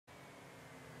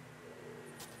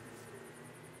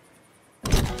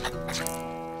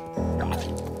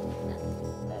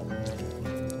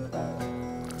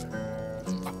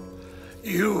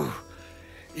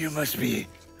You must be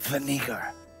the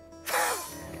nigger.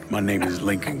 My name is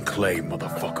Lincoln Clay,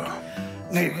 motherfucker.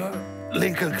 Nigger?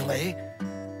 Lincoln Clay?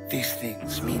 These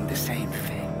things mean the same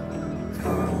thing.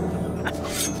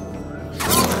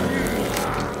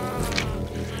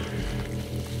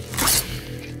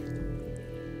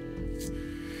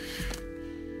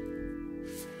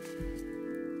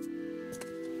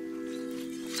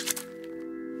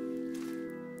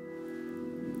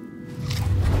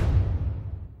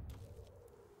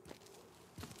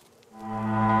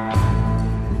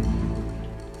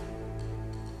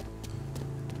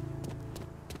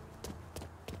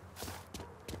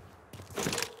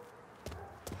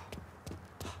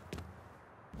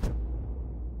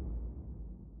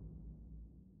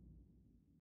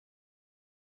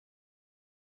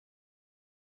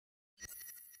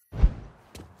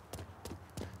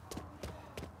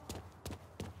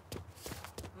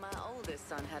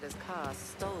 Son had his car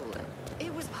stolen.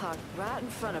 It was parked right in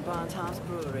front of Bontemps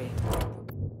Brewery.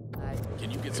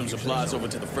 Can you get some supplies over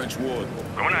to the French ward?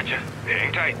 Going at you.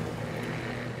 Hang tight.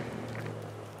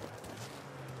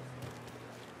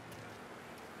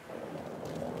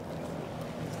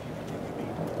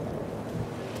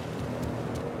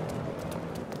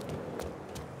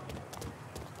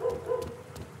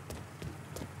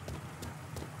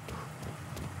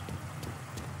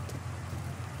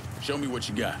 Show me what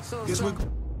you got. Guess we're...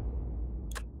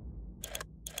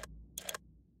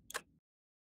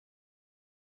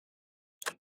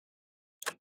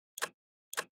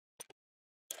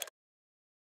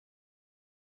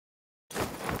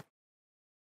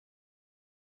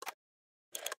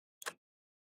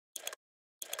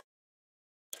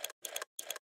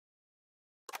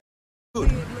 Good.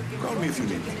 Call me if you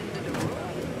need me.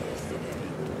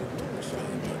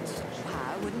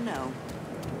 I wouldn't know.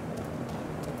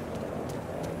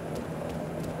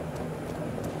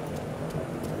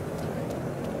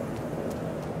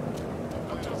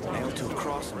 Nailed to a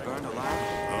cross and burned alive?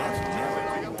 That's never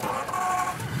good.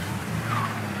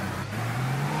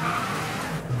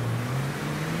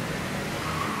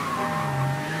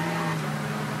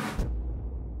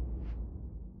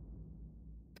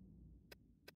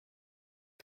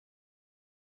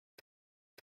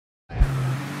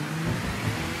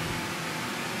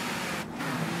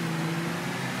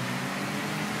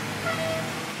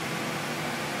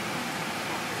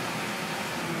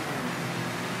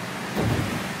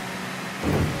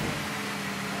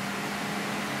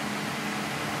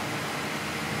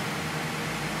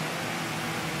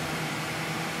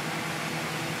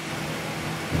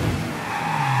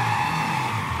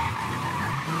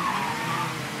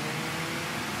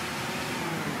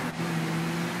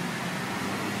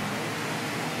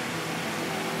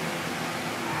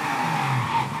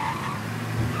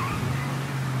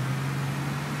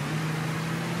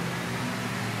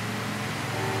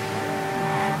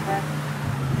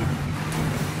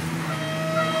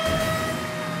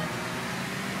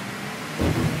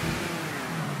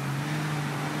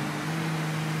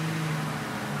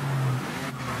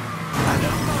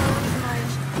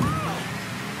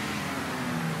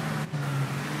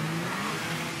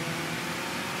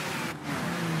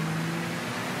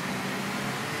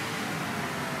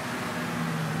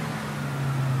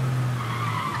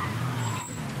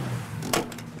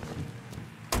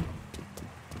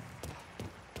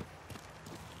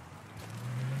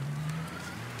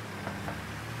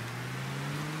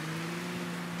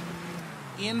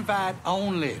 Invite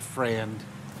only, friend.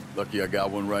 Lucky I got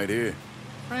one right here.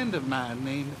 Friend of mine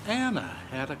named Anna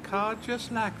had a car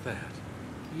just like that.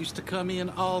 Used to come in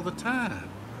all the time.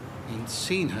 Ain't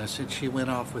seen her since she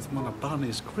went off with one of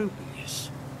Bonnie's groupies.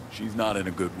 She's not in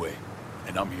a good way,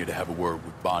 and I'm here to have a word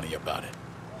with Bonnie about it.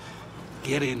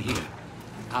 Get in here.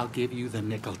 I'll give you the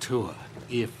nickel tour,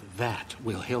 if that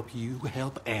will help you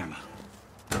help Anna.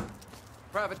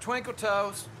 Private Twinkle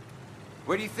Toes,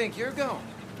 where do you think you're going?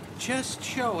 Just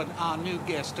showing our new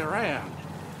guest around.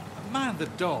 Mind the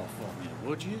door for me,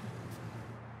 would you?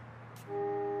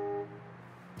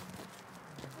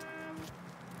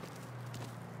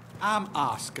 I'm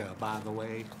Oscar, by the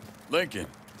way. Lincoln,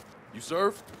 you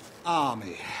served?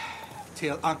 Army.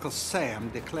 Till Uncle Sam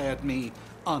declared me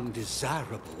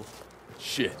undesirable.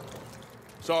 Shit.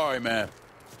 Sorry, man.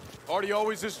 Party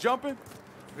always this jumping?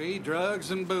 Free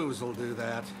drugs and booze will do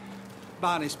that.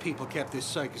 Bonnie's people kept this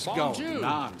circus going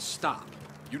non-stop.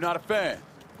 You not a fan?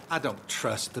 I don't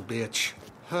trust the bitch.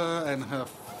 Her and her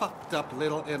fucked up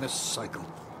little inner cycle.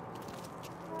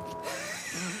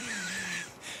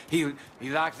 You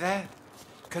like that?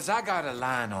 'Cause I got a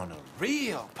line on a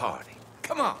real party.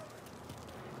 Come on,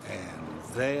 And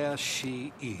there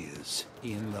she is,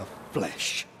 in the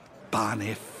flesh.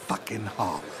 Bonnie fucking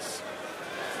Hollis.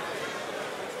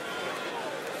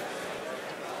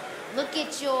 Look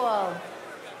at y'all.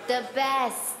 The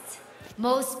best,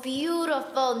 most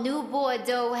beautiful New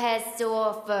Bordeaux has to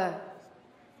offer.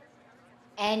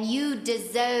 And you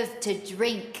deserve to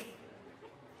drink.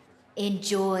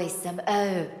 Enjoy some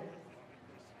herb.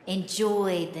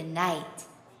 Enjoy the night.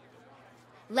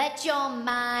 Let your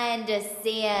mind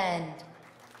ascend.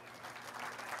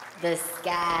 The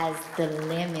sky's the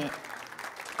limit.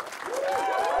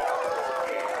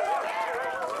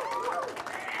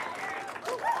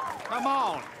 Come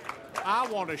on. I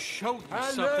want to show you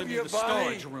something in the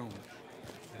storage room.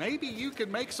 Maybe you can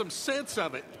make some sense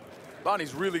of it.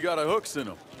 Bonnie's really got her hooks in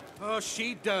them. Oh,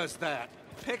 she does that.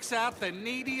 Picks out the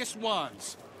neediest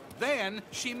ones. Then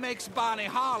she makes Bonnie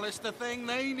Hollis the thing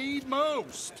they need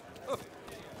most.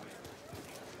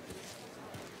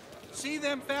 See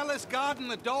them fellas guarding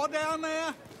the door down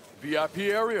there? VIP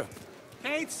area?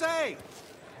 Can't say.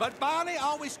 But Bonnie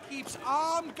always keeps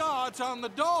armed guards on the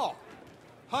door.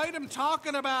 Heard them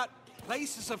talking about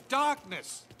places of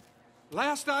darkness.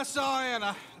 Last I saw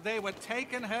Anna, they were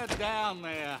taking her down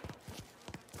there.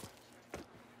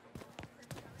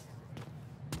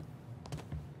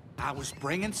 I was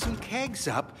bringing some kegs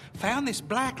up, found this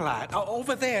black light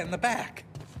over there in the back.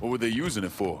 What were they using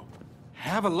it for?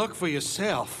 Have a look for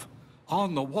yourself.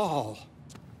 On the wall.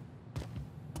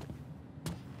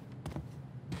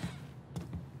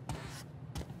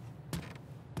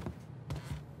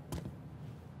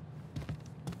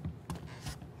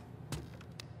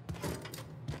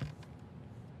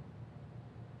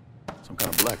 Some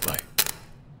kind of black light.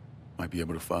 Might be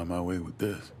able to find my way with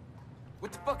this.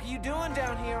 What the fuck are you doing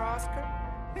down here, Oscar?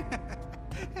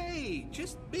 Hey,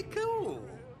 just be cool.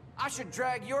 I should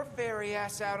drag your fairy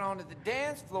ass out onto the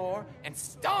dance floor and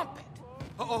stomp it.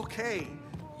 Okay,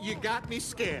 you got me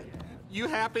scared. You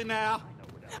happy now?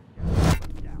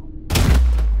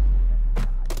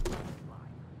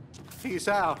 He's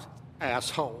out,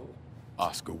 asshole.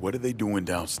 Oscar, what are they doing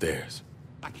downstairs?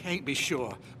 I can't be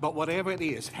sure, but whatever it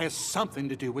is has something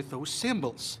to do with those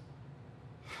symbols.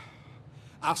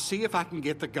 I'll see if I can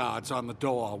get the guards on the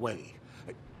door away.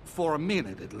 For a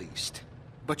minute, at least.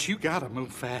 But you gotta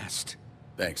move fast.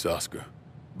 Thanks, Oscar.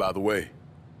 By the way,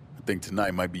 I think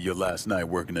tonight might be your last night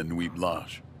working at Nuit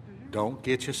Blanche. Don't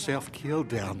get yourself killed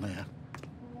down there.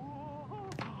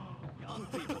 Young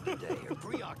people today are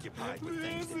preoccupied with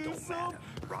things that don't matter.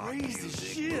 Rock music,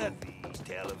 movies,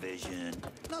 television.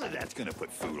 None of that's gonna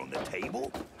put food on the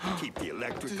table. Keep the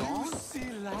electric on.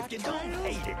 If you don't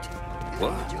hate it,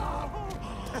 what job?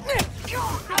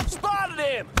 I've spotted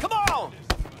him! Come on!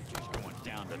 Just going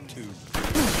down the tube.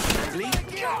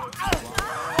 Get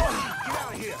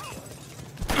out of here!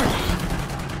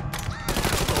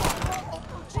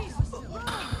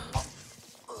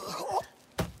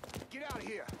 Get out of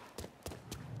here!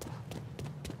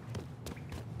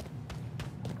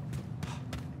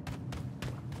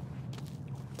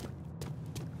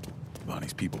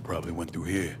 Bonnie's people probably went through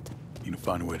here. Need to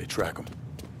find a way to track them.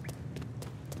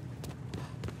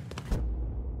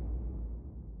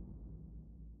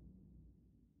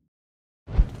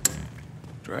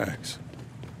 Tracks.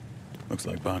 Looks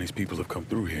like Bonnie's people have come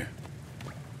through here.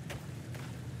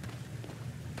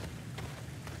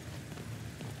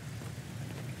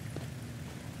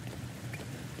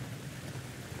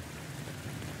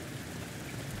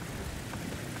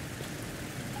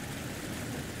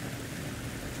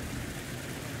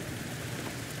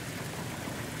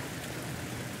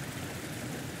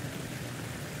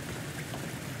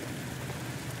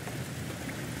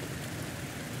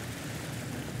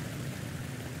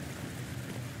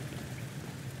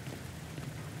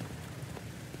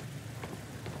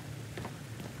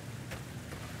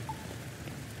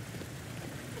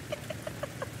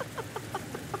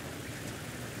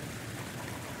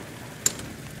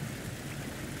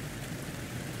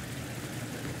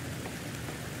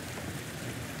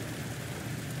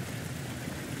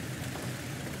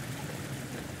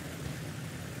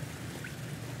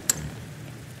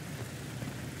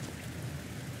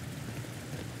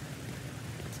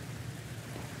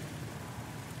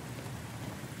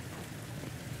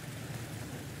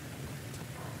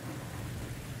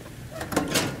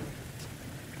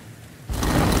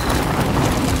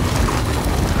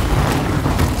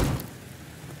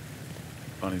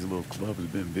 Bonnie's little club has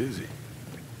been busy.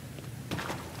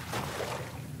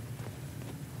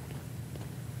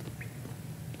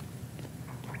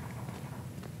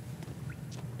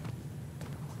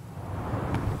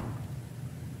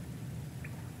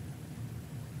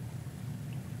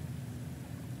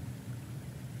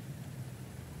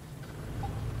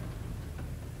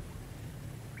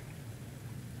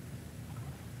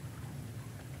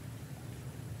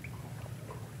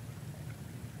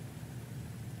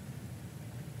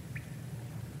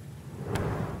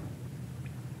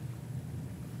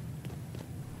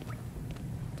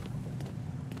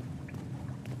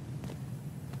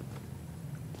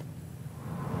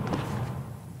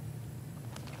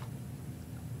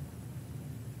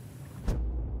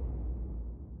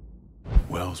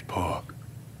 Wells Park.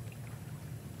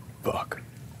 Fuck.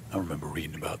 I remember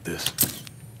reading about this.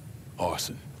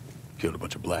 Arson. Killed a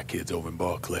bunch of black kids over in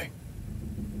Barclay.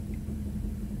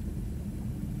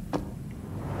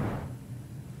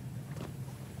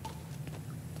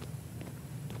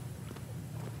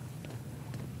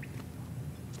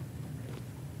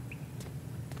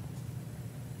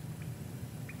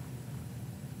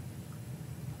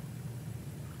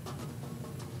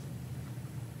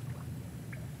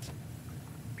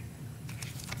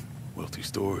 Wealthy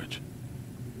storage.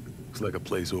 Looks like a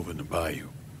place over in the bayou.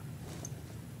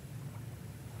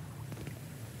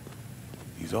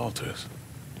 These altars.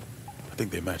 I think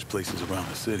they match places around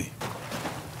the city.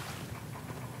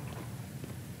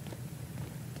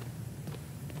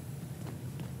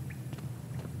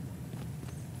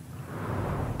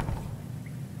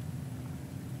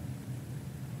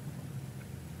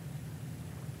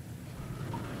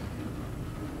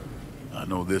 I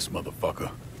know this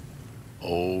motherfucker.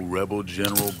 Old rebel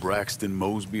General Braxton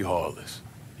Mosby Harless.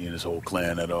 He and his whole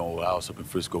clan at our old house up in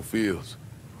Frisco Fields.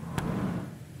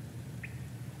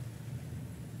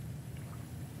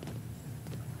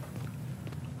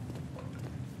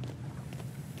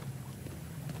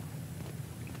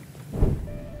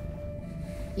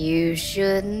 You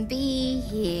shouldn't be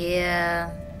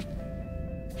here.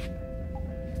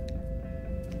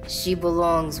 She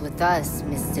belongs with us,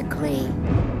 Mr. Clay.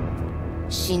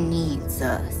 She needs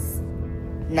us.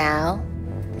 Now,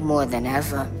 more than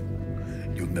ever.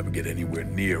 You'll never get anywhere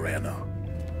near Anna.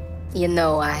 You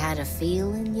know, I had a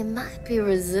feeling you might be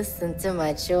resistant to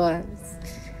my charms.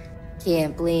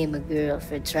 Can't blame a girl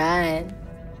for trying.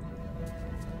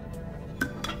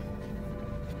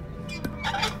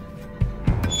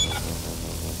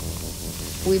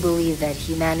 We believe that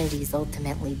humanity's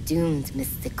ultimately doomed,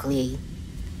 Mr. Clay.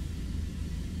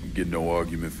 You get no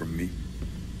argument from me.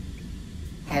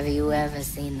 Have you ever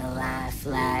seen the life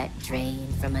light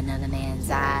drain from another man's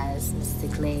eyes,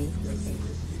 Mr. Clay?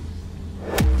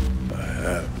 I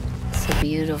have. It's a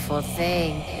beautiful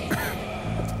thing.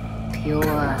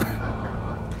 Pure.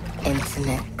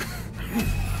 Intimate.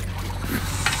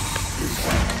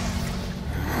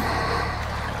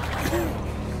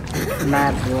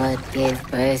 My blood gave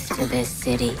birth to this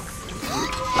city.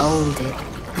 Owned it.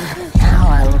 Now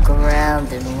I look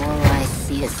around and all I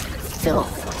see is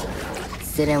filth.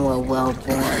 Sitting where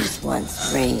well-borns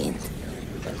once reigned.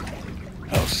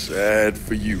 How sad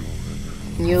for you.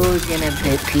 You're gonna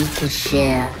pick a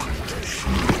share.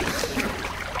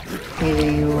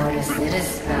 Maybe you want to sit a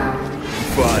spell.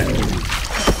 Fine.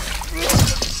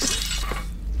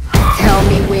 Tell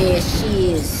me where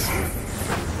she is.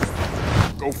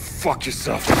 Go fuck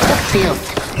yourself. The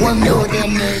filth will know their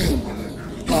name.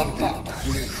 And that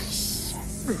place.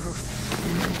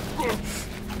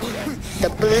 The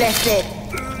blessed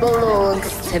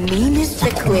belongs to me, Mr.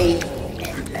 Clay.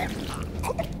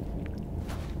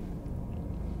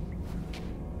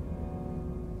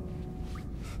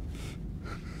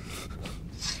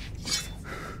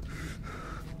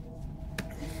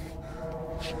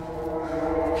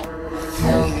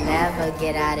 You'll never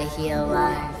get out of here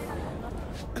alive.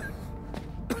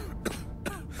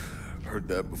 Heard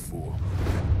that before.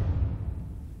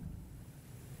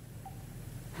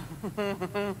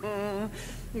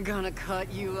 Gonna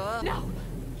cut you up? No!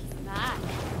 He's mine.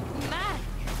 Mine!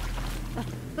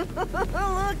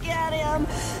 Look at him!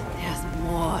 There's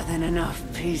more than enough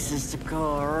pieces to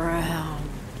go around.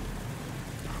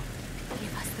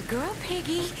 Give us the girl,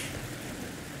 Piggy.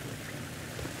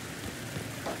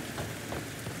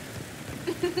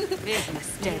 Big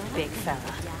mistake, big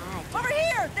fella. Dad. Over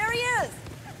here! There he is!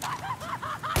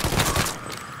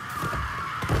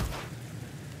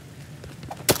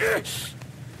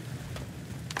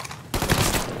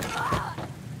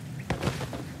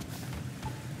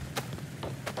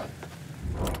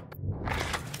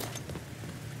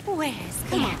 Where's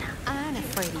Anna? I'm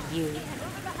afraid of you.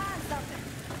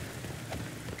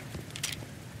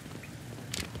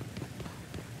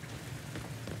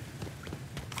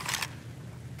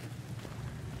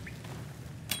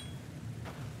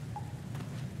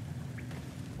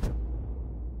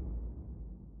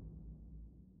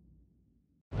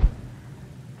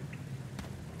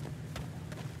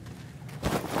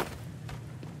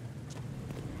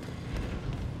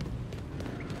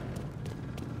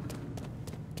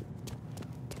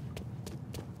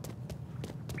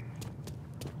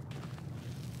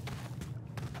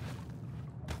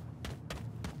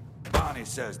 Bonnie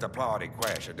says the party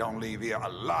crasher don't leave here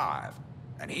alive,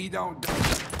 and he don't.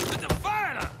 The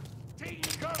fire!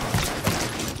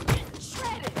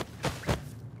 Shredded!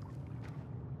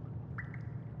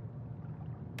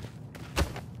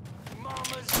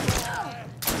 Mama's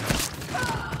boy.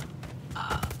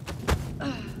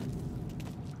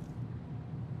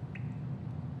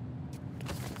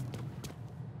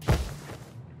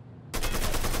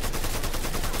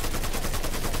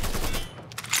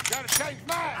 guy's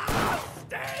mad!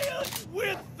 Stand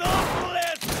with the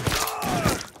blitz!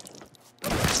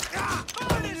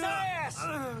 On his ass!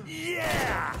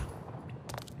 Yeah!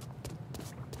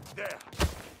 There.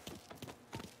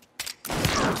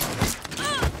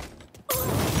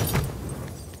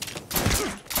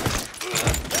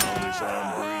 Promise I'm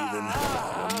breathing.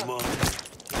 A month.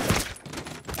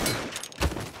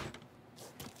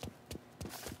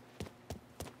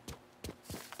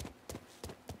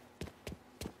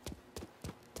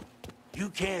 You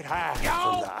can't hide from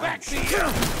Y'all the back ice. to you!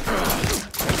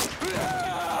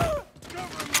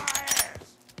 Cover my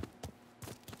ass!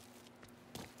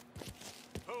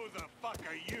 Who the fuck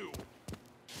are you?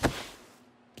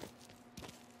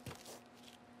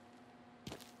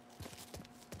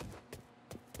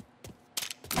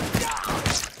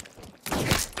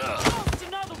 Lost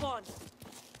another one!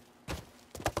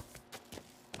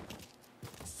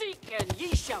 Seek and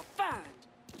ye shall find!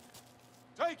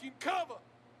 Taking cover!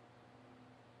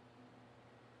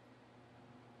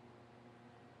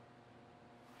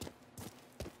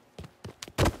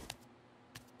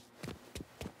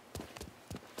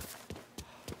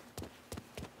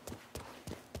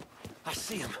 I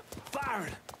see him.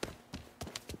 Firing.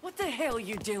 What the hell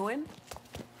you doing?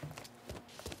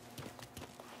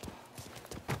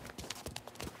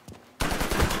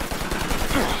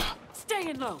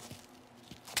 Staying low!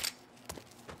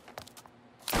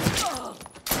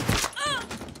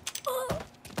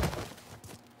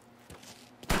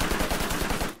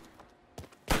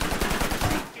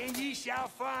 And ye shall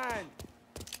find.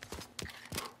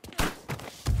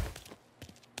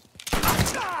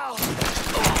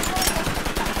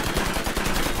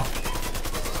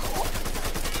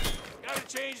 Gotta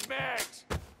change bags.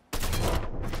 And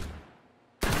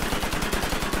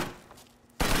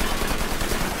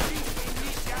ye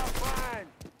shall find.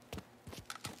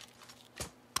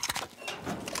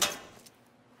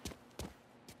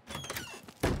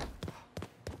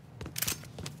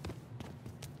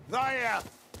 There!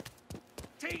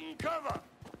 Taking cover!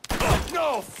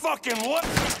 No fucking what?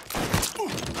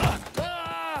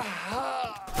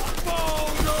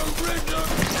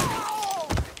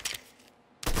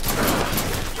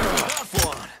 Tough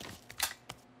one.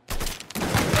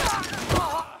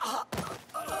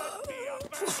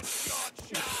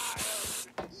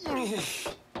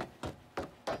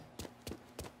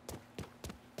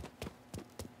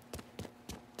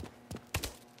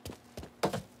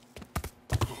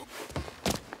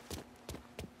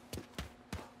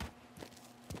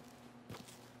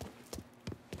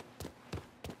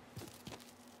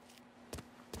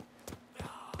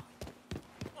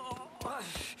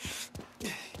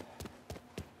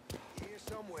 Here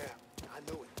somewhere. I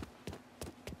know it.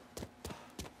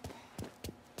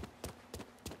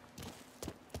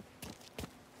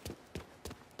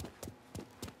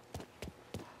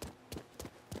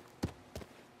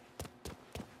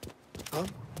 Huh?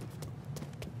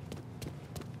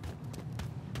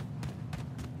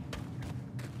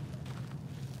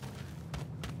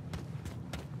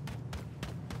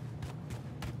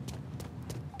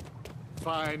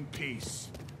 Find peace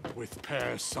with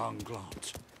Père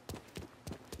Sanglant.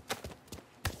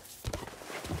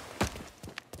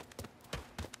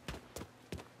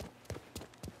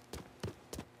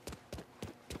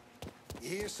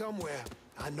 Here somewhere.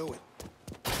 I know it.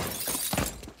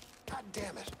 God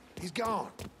damn it. He's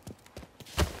gone.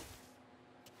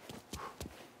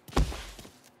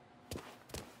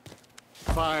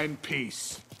 Find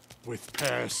peace with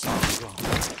Père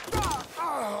Sanglant.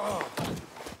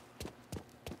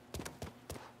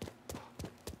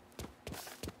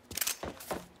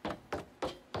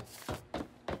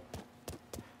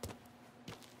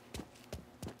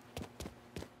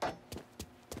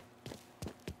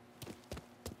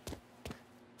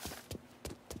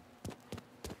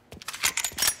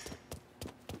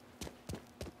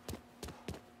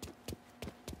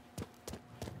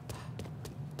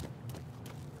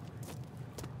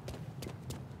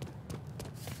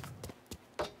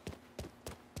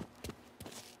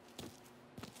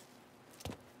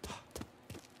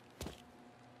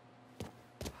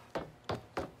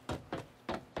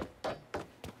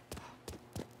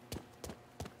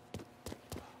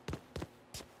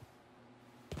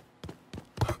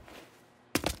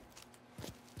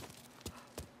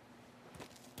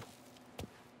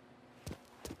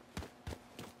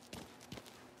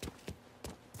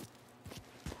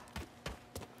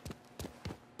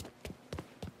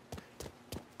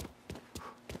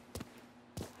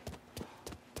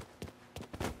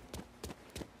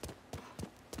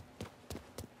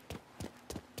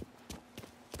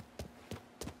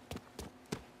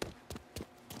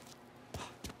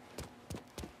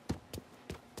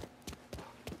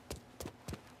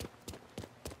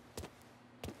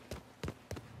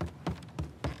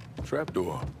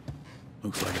 Trapdoor.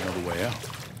 Looks like another way out.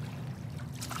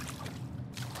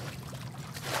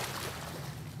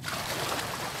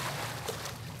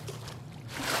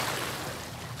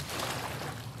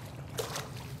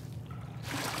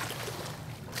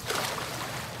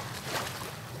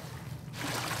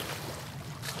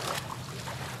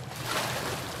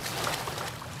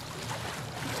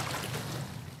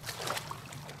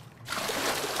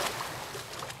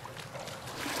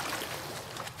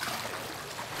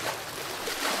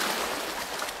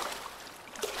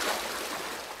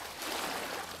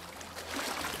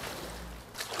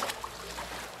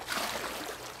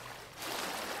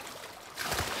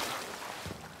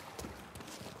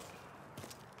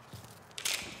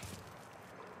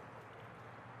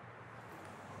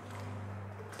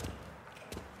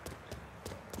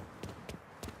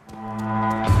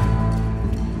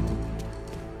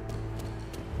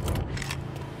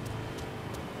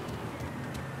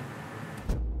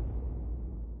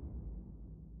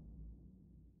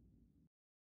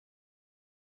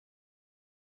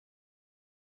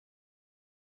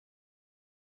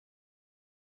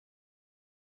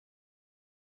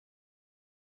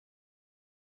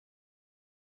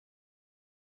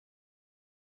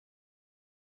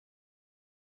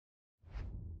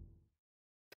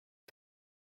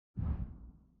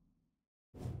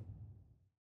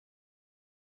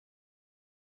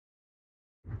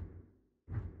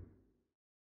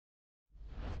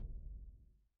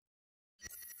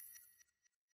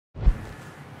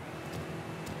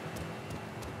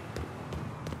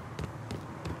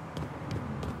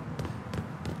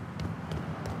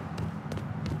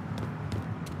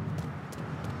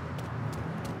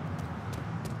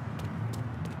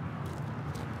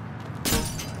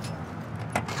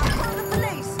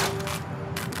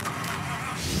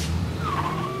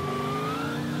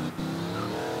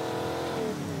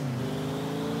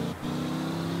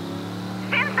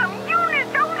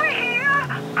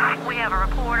 We have a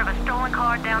report of a stolen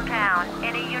car downtown.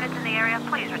 Any units in the area,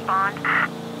 please respond.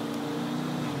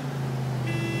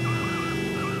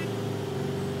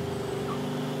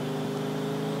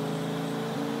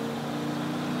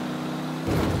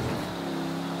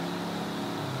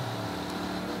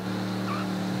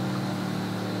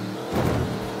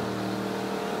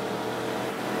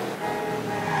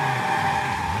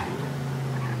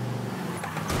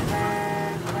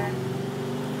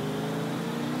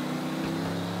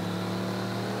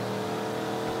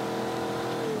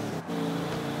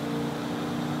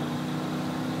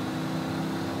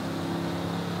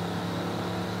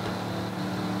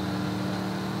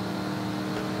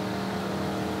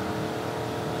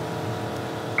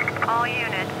 All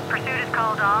units, pursuit is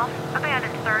called off.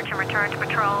 Abandon search and return to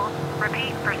patrol.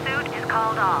 Repeat, pursuit is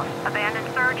called off. Abandon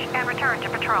search and return to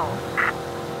patrol.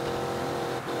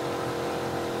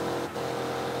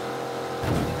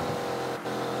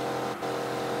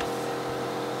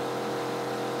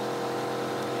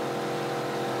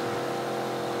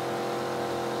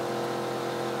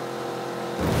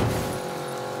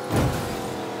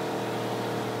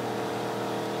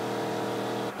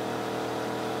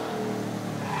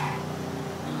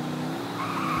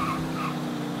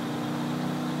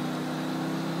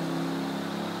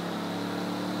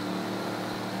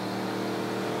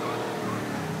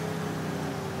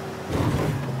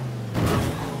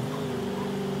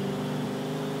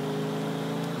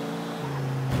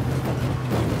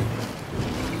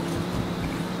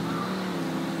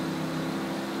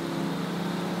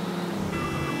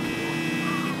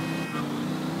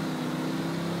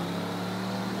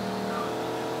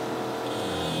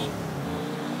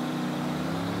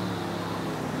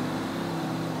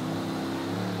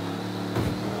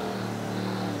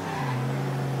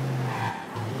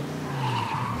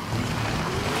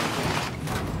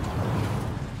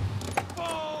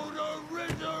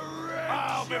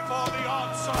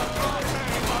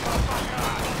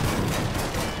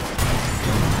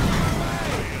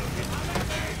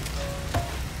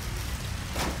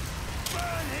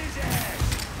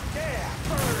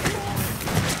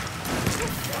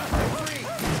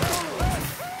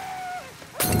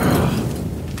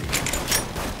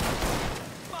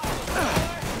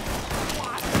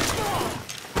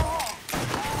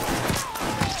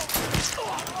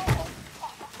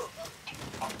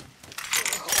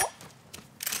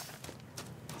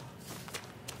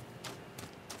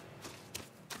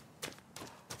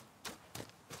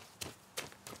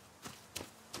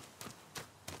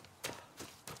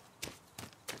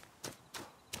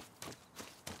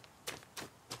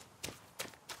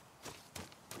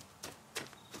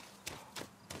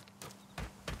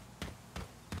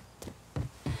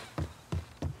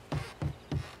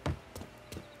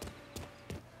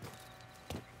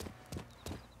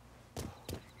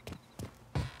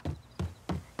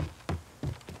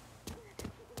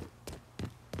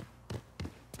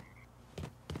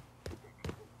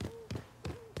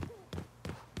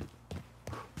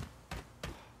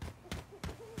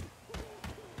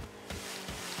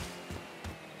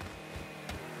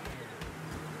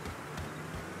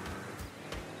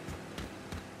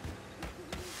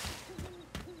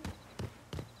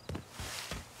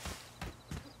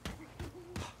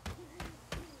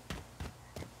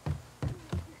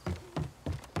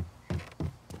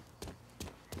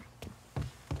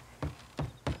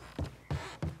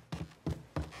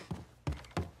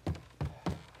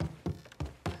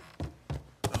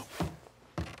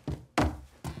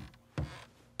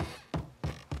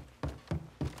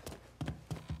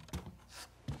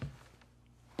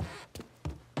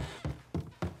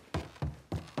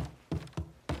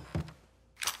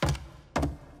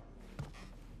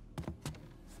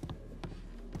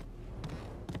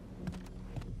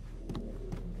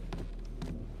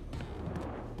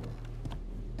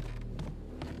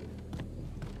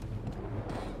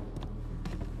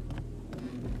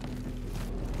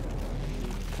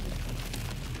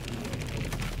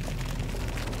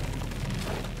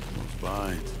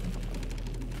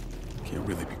 Can't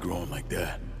really be growing like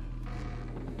that.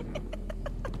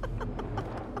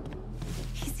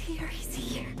 He's here, he's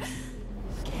here.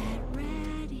 Get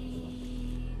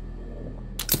ready.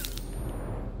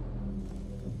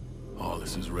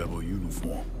 Hollis's rebel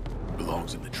uniform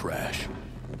belongs in the trash.